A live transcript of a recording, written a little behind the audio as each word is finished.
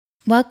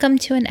Welcome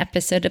to an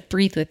episode of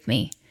Breathe With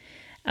Me,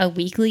 a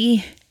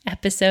weekly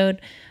episode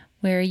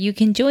where you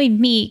can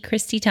join me,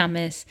 Christy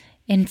Thomas,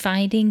 in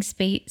finding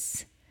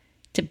space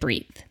to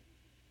breathe.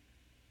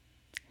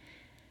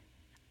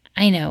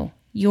 I know,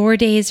 your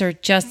days are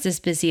just as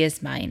busy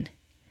as mine.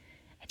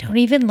 I don't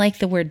even like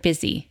the word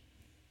busy.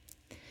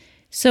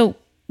 So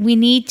we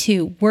need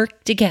to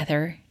work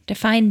together to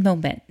find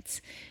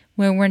moments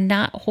where we're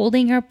not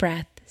holding our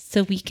breath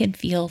so we can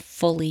feel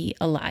fully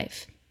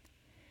alive.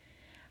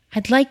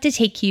 I'd like to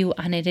take you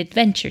on an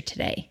adventure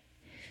today,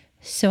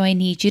 so I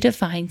need you to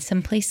find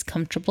someplace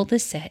comfortable to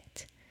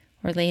sit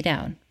or lay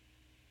down.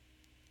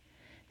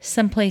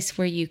 Someplace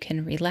where you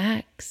can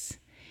relax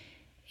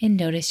and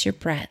notice your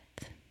breath.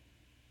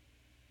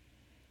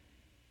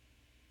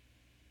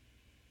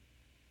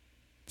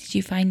 Did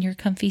you find your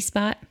comfy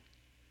spot?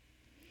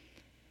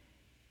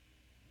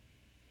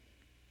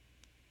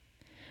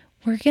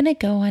 We're going to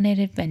go on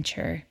an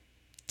adventure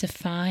to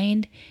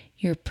find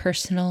your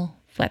personal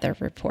weather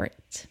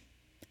report.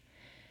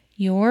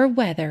 Your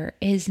weather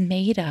is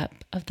made up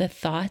of the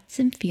thoughts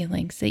and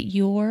feelings that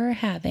you're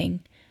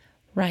having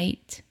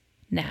right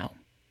now.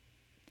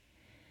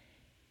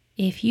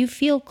 If you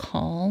feel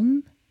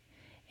calm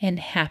and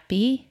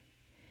happy,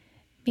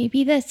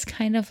 maybe that's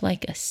kind of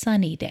like a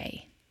sunny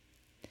day.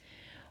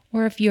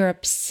 Or if you're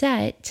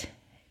upset,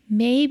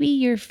 maybe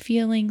you're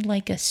feeling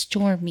like a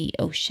stormy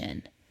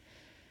ocean.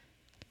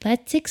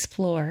 Let's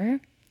explore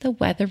the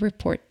weather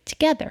report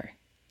together.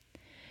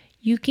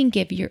 You can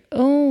give your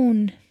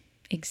own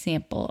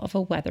example of a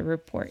weather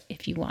report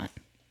if you want.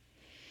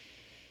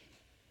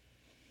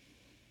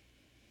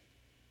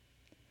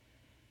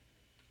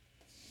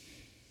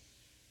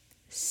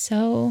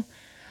 So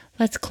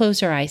let's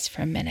close our eyes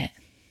for a minute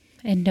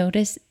and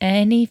notice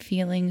any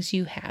feelings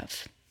you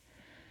have.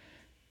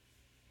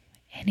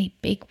 Any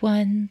big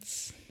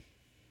ones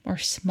or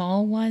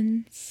small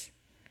ones.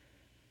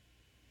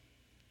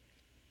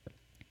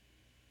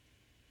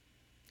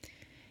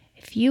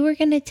 If you were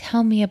going to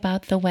tell me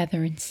about the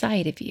weather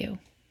inside of you,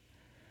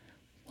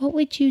 what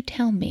would you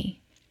tell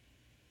me?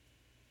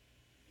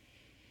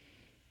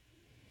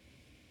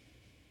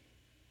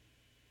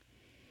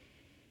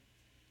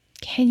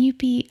 Can you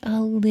be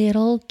a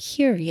little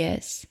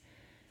curious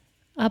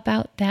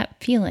about that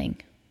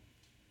feeling?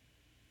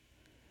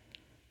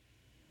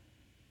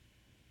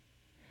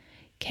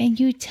 Can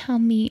you tell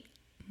me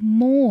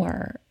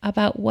more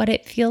about what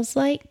it feels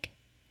like?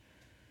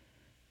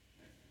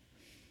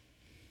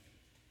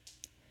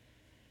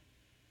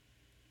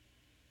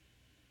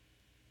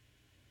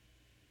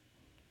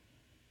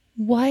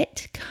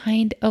 What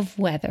kind of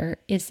weather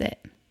is it?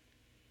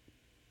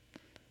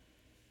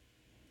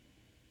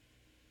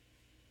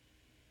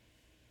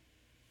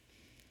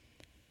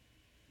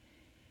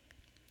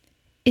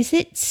 Is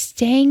it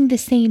staying the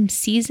same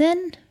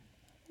season,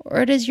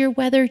 or does your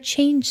weather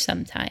change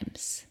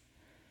sometimes?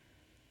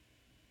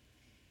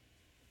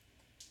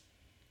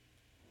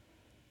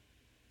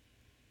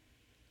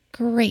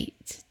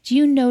 Great. Do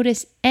you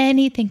notice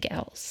anything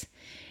else?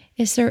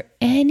 Is there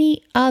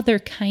any other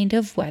kind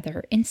of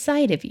weather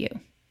inside of you?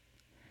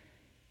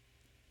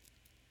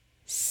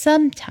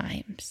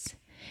 Sometimes,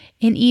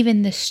 in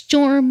even the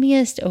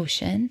stormiest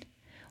ocean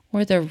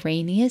or the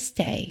rainiest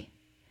day,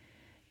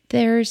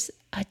 there's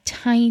a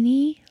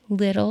tiny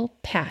little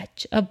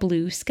patch of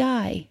blue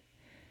sky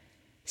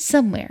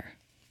somewhere.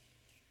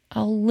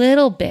 A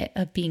little bit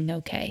of being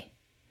okay.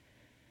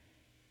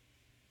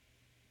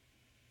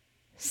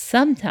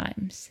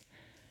 Sometimes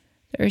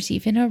there's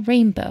even a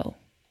rainbow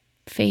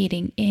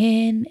fading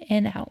in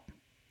and out.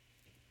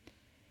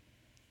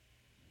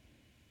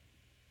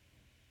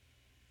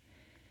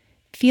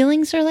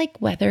 Feelings are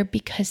like weather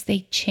because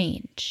they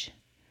change.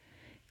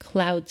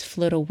 Clouds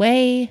float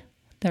away,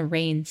 the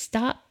rain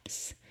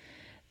stops.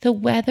 The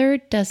weather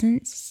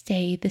doesn't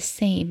stay the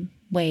same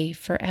way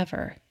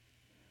forever.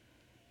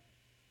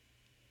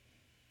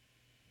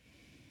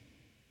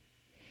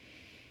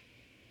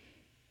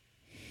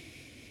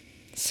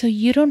 So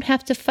you don't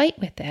have to fight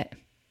with it.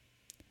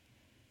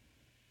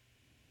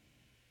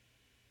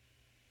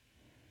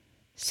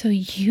 So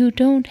you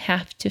don't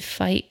have to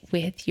fight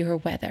with your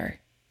weather.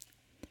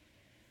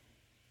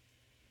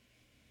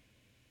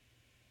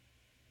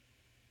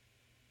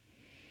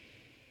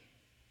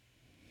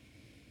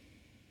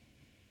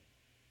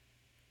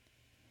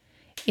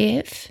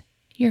 If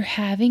you're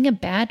having a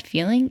bad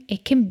feeling,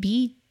 it can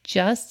be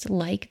just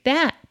like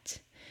that.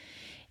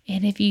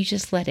 And if you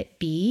just let it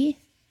be,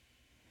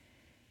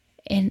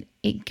 and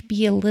it can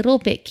be a little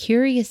bit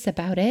curious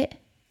about it,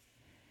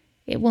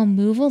 it will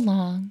move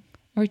along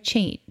or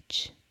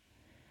change.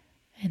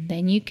 And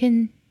then you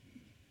can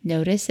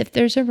notice if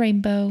there's a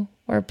rainbow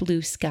or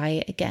blue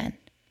sky again.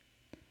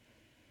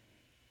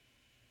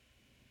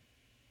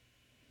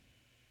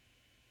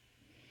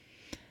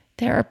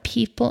 There are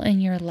people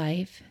in your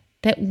life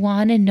that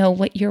want to know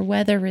what your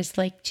weather is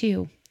like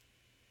too.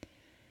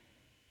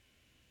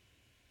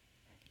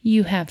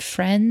 You have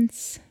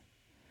friends,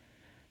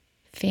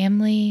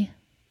 family,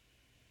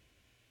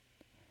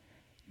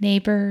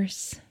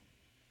 neighbors,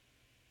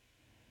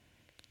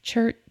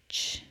 church,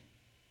 church,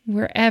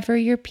 wherever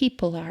your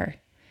people are,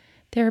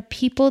 there are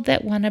people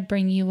that want to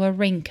bring you a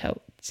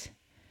raincoat,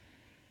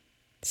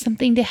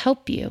 something to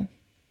help you,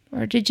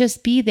 or to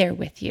just be there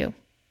with you.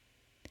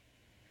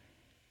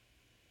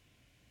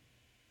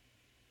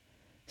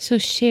 So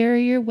share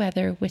your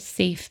weather with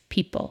safe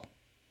people.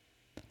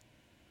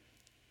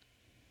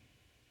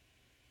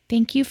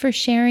 Thank you for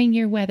sharing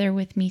your weather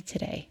with me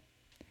today.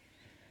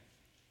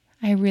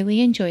 I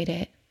really enjoyed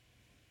it,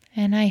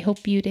 and I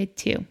hope you did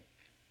too,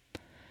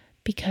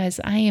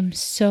 because I am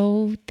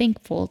so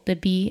thankful to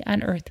be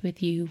on earth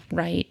with you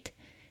right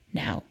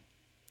now.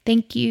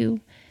 Thank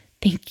you,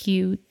 thank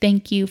you,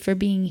 thank you for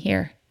being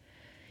here.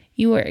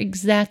 You are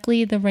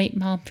exactly the right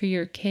mom for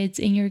your kids,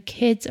 and your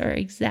kids are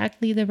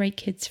exactly the right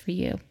kids for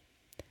you.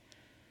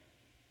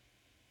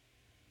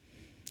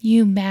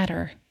 You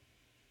matter.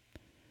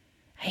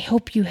 I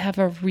hope you have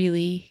a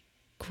really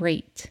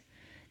great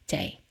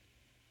day.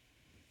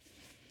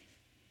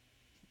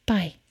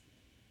 Bye.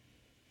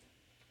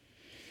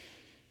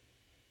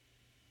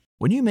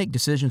 When you make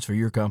decisions for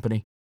your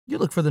company, you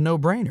look for the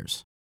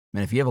no-brainers.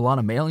 And if you have a lot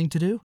of mailing to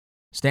do,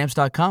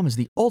 Stamps.com is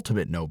the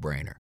ultimate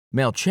no-brainer.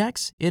 Mail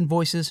checks,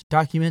 invoices,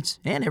 documents,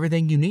 and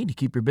everything you need to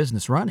keep your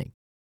business running.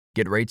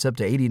 Get rates up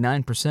to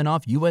 89%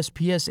 off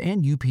USPS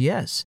and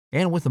UPS.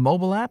 And with the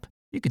mobile app,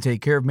 you can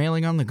take care of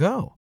mailing on the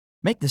go.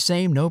 Make the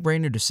same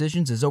no-brainer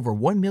decisions as over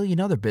 1 million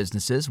other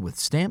businesses with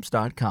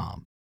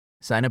Stamps.com.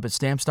 Sign up at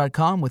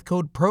Stamps.com with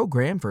code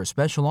PROGRAM for a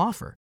special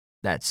offer.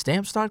 That's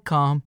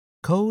Stamps.com,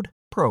 code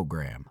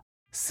PROGRAM.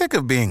 Sick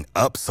of being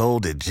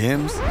upsold at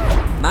gyms?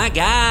 My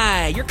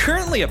guy, you're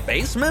currently a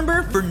base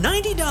member? For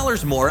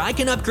 $90 more, I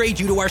can upgrade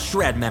you to our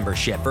Shred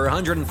membership. For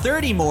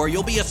 $130 more,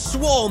 you'll be a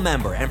Swole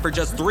member. And for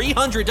just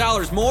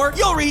 $300 more,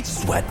 you'll reach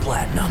Sweat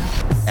Platinum.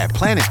 At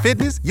Planet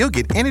Fitness, you'll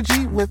get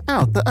energy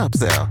without the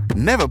upsell.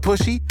 Never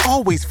pushy,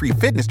 always free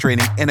fitness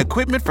training and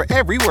equipment for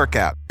every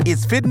workout.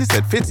 It's fitness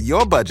that fits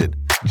your budget.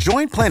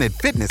 Join Planet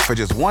Fitness for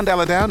just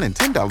 $1 down and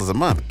 $10 a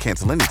month.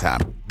 Cancel anytime.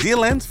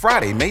 Deal ends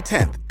Friday, May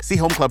 10th. See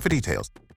Home Club for details.